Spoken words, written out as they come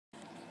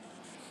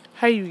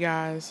Hey, you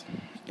guys,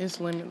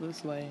 it's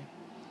Limitless Lay,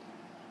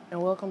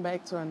 and welcome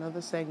back to another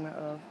segment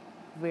of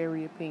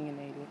Very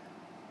Opinionated.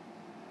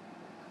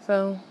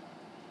 So,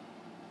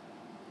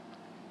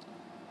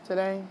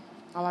 today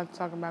I like to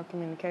talk about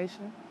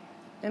communication,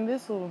 and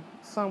this will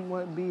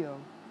somewhat be a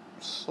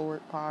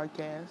short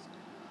podcast.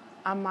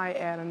 I might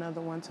add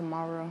another one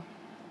tomorrow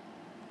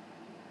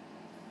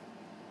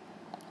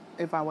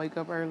if I wake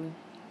up early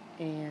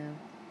and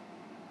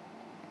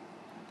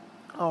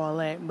all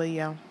that, but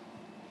yeah.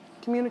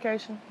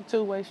 Communication,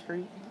 two-way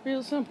street,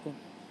 real simple.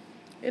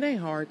 It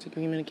ain't hard to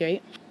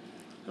communicate.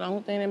 The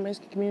only thing that makes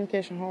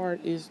communication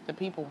hard is the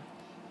people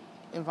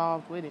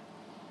involved with it.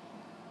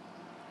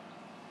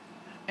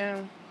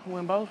 And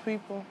when both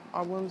people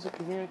are willing to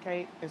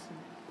communicate as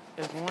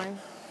one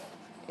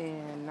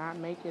and not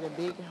make it a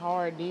big,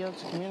 hard deal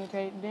to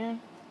communicate,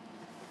 then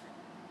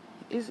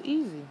it's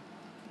easy.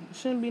 It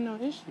shouldn't be no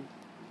issue.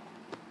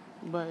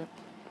 But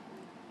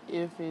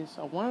if it's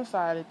a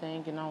one-sided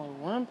thing and only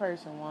one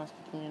person wants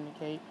to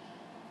communicate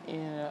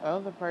and the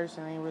other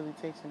person ain't really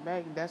texting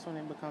back, that's when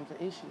it becomes an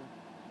issue.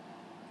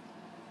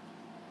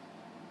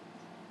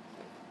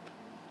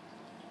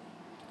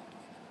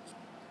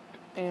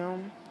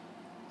 And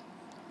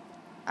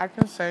I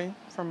can say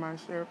from my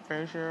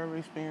fair share of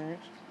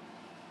experience,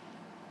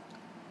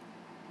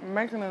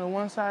 making it a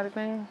one-sided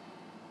thing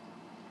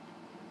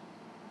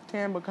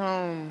can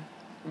become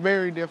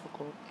very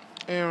difficult.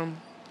 And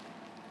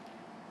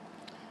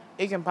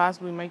it can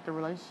possibly make the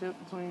relationship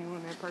between you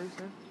and that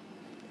person.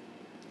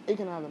 It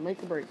can either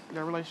make or break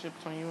the relationship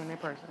between you and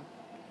that person.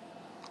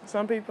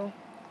 Some people,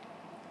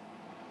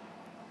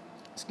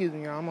 excuse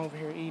me, y'all, I'm over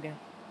here eating.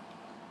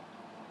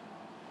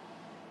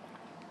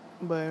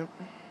 But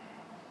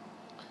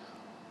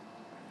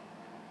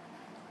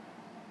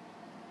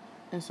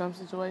in some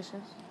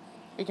situations,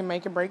 it can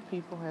make or break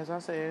people, as I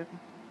said.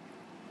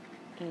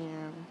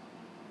 And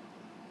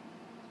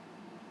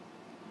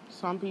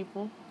some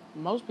people,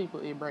 most people,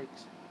 it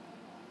breaks.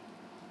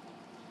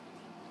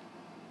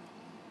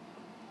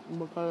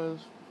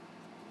 Because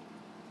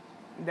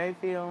they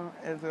feel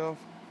as if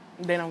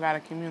they don't got to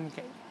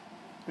communicate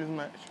as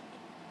much.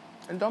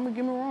 And don't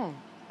get me wrong.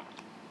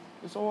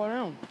 It's all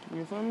them.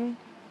 You feel me?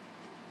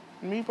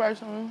 Me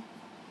personally,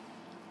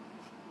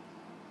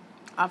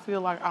 I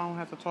feel like I don't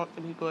have to talk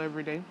to people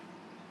every day.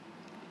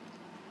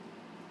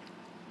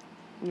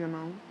 You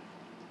know?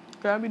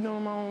 Because I be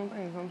doing my own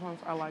thing. Sometimes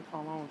I like my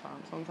own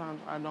time. Sometimes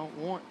I don't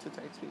want to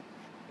text people.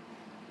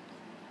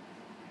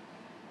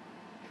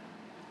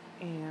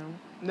 And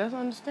that's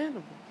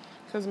understandable.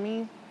 Because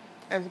me,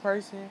 as a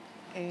person,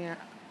 and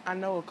I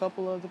know a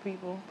couple other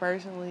people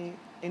personally,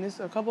 and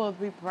it's a couple other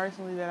people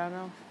personally that I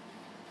know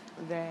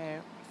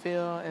that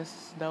feel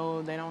as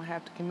though they don't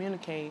have to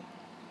communicate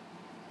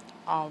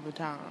all the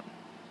time.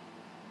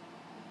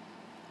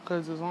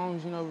 Because as long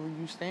as you know where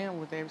you stand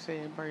with that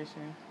said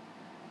person,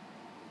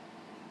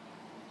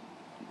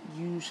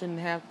 you shouldn't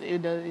have to,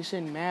 it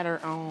shouldn't matter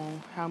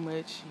on how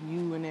much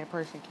you and that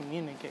person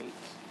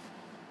communicates.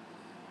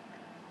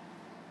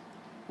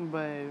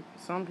 But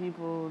some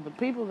people, the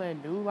people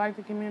that do like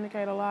to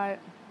communicate a lot,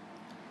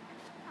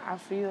 I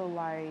feel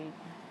like,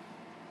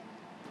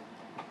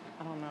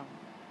 I don't know.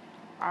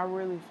 I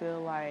really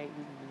feel like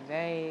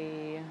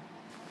they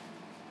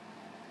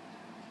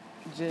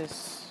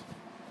just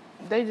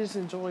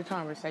enjoy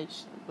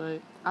conversation.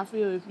 But I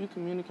feel if you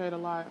communicate a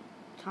lot,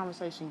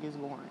 conversation gets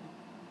boring.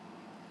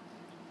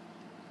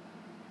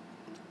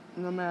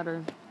 No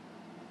matter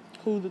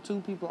who the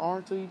two people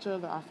are to each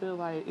other, I feel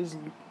like it's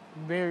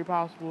very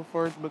possible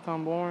for it to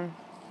become boring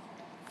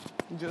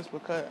just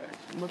because.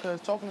 Because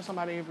talking to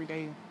somebody every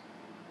day,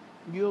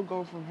 you'll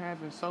go from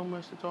having so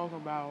much to talk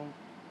about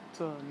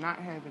to not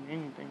having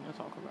anything to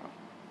talk about.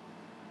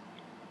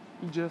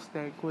 Just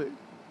that quick.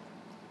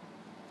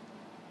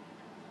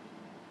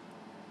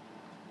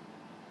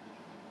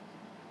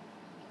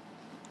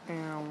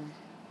 And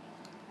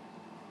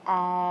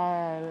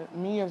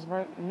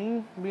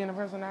me being the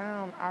person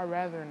I am, I'd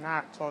rather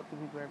not talk to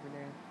people every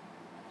day.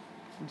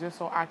 Just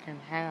so I can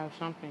have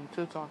something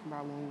to talk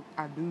about when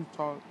I do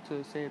talk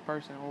to said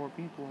person or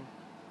people.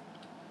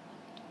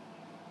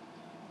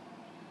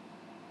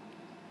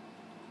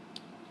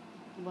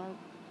 But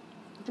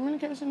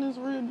communication is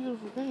a real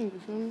beautiful thing, you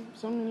feel me?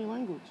 So many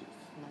languages.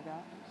 My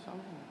God, so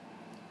many.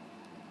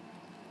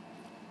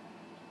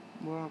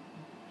 Well,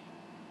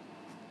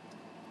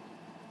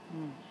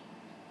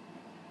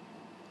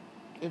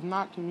 if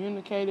not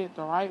communicated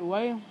the right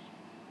way,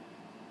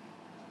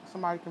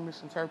 somebody can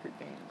misinterpret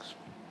things.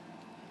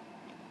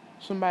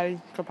 Somebody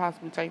could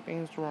possibly take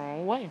things the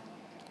wrong way.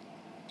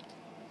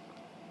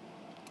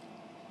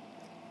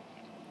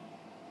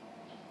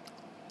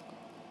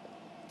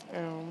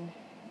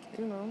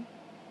 You know,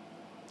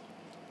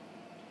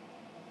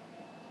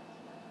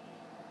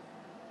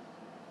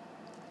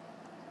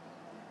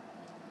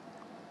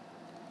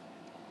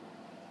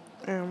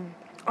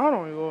 hold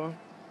on, y'all.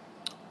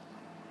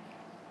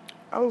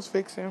 I was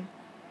fixing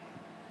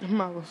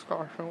my little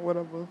scarf or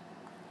whatever.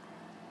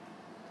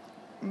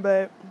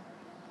 But,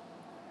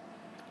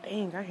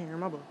 dang, I can't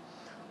remember.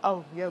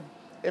 Oh, yeah.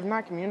 If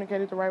not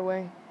communicated the right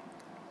way,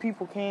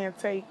 people can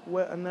take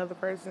what another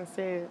person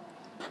said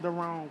the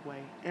wrong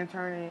way and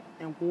turn it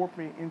and warp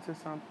it into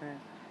something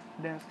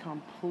that's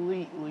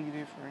completely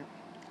different.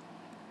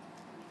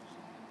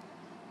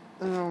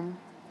 Um,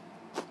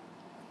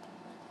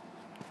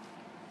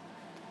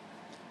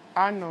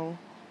 I know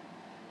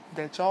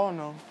that y'all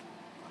know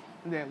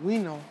that we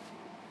know.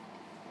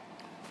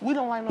 We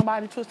don't like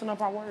nobody twisting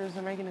up our words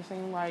and making it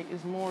seem like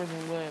it's more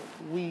than what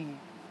we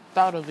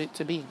thought of it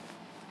to be.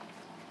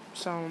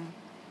 So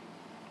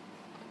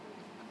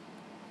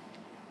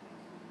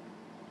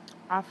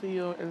I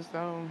feel as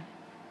though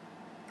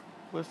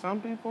with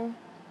some people,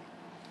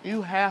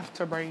 you have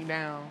to break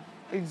down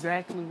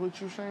exactly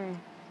what you're saying.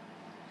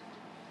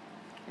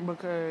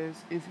 Because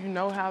if you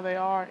know how they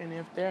are and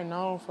if they're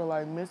known for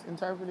like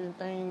misinterpreting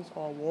things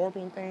or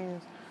warping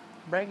things,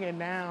 break it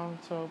down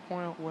to a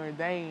point where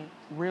they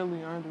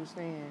really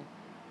understand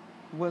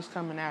what's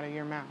coming out of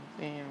your mouth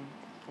and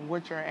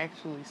what you're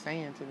actually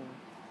saying to them.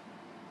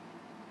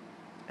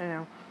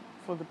 And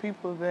for the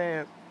people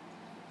that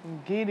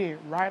get it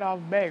right off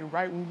back,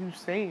 right when you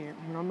say it,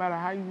 no matter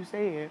how you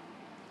say it,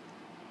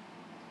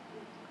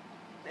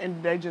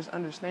 and they just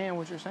understand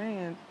what you're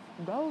saying,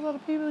 those are the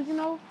people,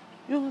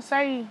 you can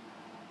say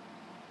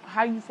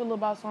how you feel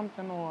about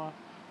something or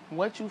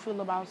what you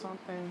feel about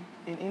something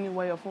in any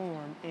way or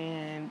form,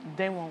 and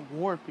they won't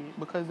warp it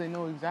because they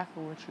know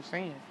exactly what you're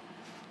saying.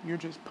 You're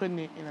just putting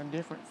it in a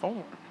different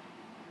form.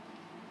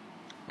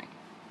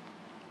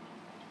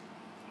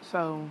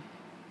 So,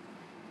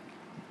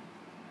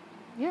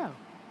 yeah,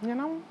 you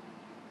know,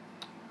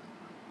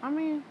 I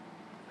mean,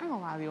 I ain't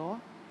gonna lie to y'all.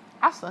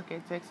 I suck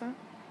at texting.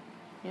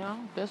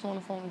 That's one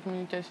of the forms of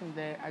communication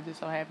that I just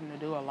so happen to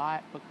do a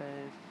lot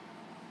because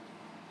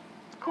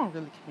I don't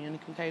really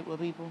communicate with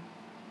people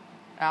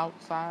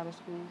outside of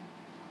school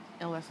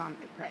unless I'm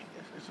at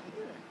practice or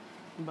something.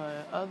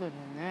 But other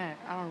than that,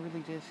 I don't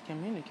really just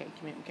communicate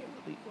with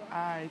people.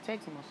 I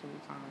text most of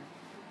the time.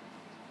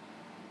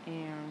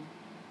 And,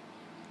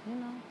 you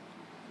know,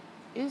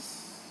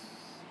 it's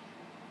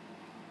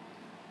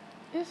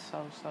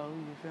so,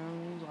 you feel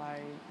me?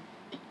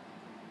 Like,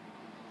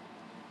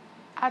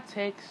 I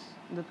text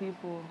the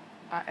people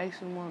I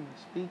actually want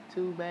to speak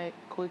to back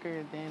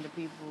quicker than the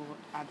people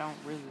I don't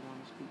really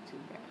want to speak to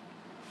back.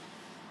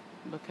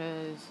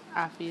 Because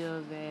I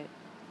feel that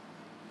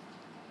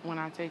when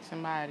I text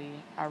somebody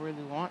I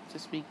really want to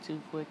speak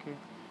to quicker,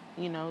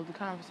 the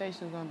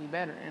conversation is going to be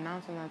better. And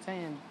I'm not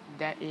saying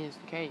that is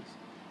the case.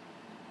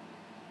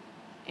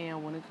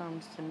 And when it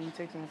comes to me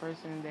texting a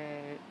person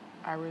that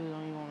I really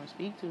don't even want to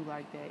speak to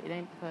like that, it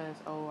ain't because,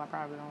 oh, I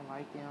probably don't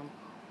like them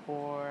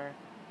or,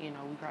 we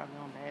probably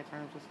on bad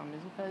terms or something.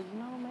 It's because,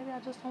 maybe I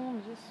just don't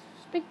want to just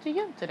speak to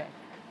you today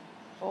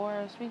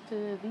or speak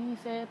to these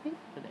sad people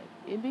today.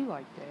 It be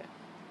like that.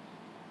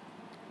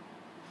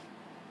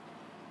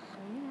 So,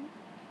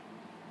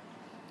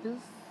 this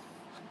is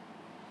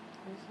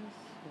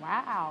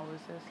wow.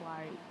 It's just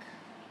like,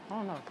 I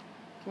don't know.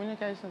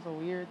 Communication's a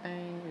weird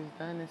thing. It's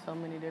done in so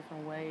many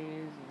different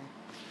ways. And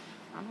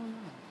I don't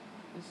know.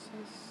 It's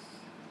just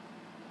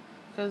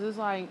because it's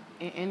like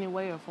in any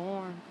way or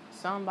form,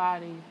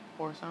 somebody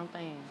or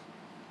something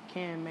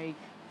can make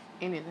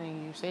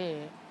anything you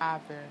said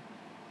either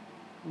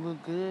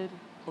look good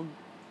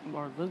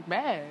or look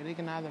bad. It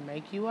can either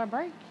make you or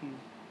break you.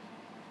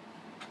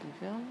 You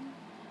feel me?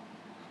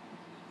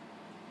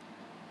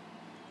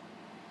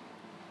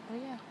 But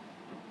yeah,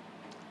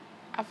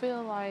 I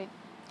feel like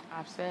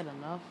I've said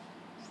enough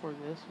for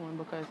this one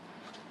because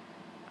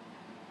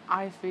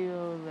I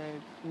feel that,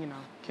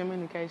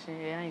 communication,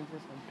 it ain't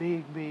just a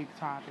big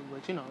topic,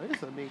 but,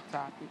 it's a big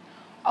topic.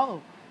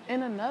 Oh,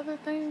 and another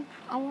thing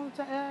I wanted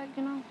to add,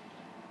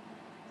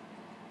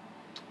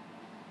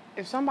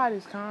 if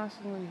somebody's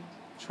constantly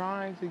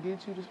trying to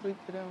get you to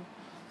speak to them,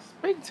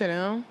 speak to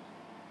them.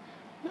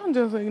 Don't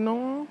just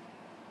ignore them.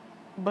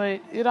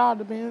 But it all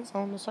depends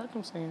on the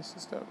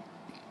circumstances, though.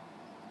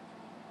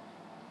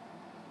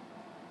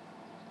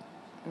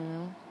 You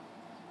know?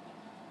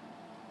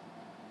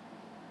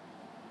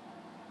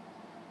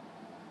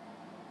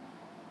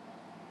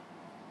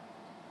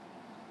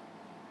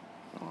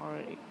 All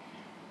right.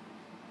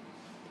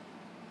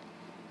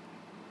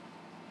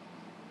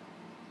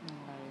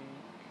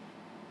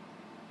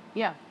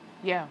 Yeah,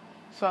 yeah.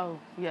 So,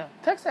 yeah,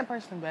 text that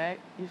person back,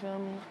 you feel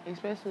me?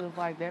 Especially if,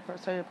 like, that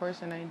certain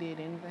person ain't did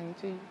anything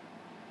to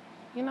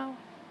you.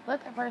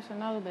 Let that person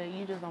know that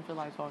you just don't feel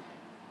like talking.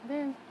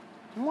 Then,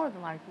 more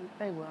than likely,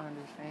 they will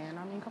understand.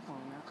 I mean, come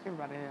on now.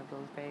 Everybody has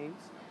those days.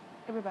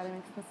 Everybody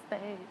makes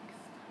mistakes.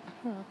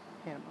 Hannah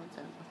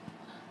Montana.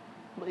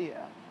 But,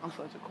 yeah, I'm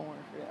such a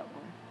corner for that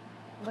one.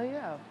 But,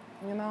 yeah,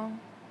 you know,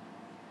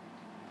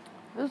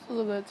 this was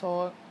a good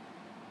talk.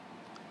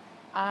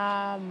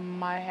 I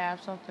might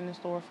have something in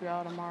store for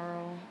y'all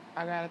tomorrow.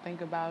 I gotta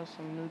think about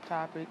some new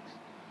topics.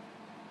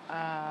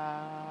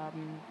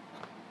 Um,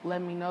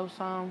 Let me know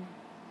some.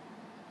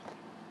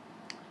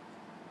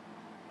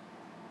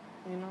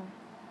 You know,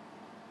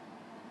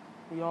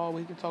 y'all.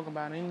 We can talk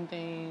about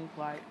anything,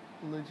 like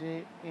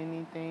legit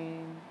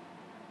anything.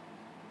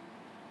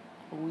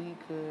 We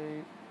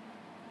could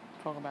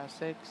talk about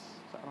sex.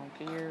 I don't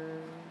care.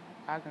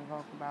 I can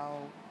talk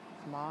about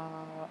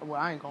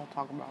I ain't gonna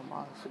talk about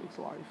my sex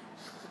life.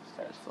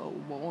 That's so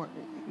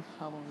boring.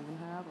 I don't even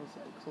have a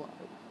sex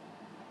life.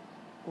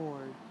 Or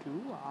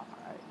do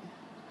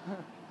I?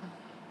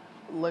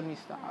 Let me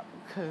stop,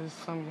 because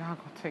some of y'all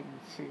gonna take me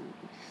serious.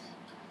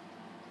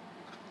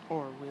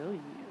 Or will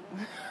you?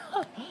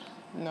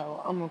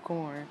 No, I'm a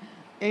corn.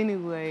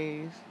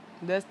 Anyways,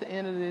 that's the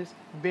end of this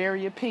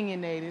very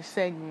opinionated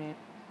segment,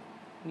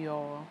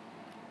 y'all.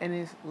 And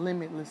it's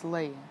limitless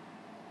laying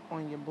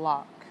on your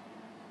block,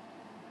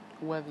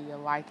 whether you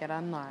like it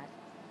or not.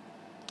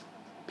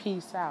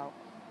 Peace out.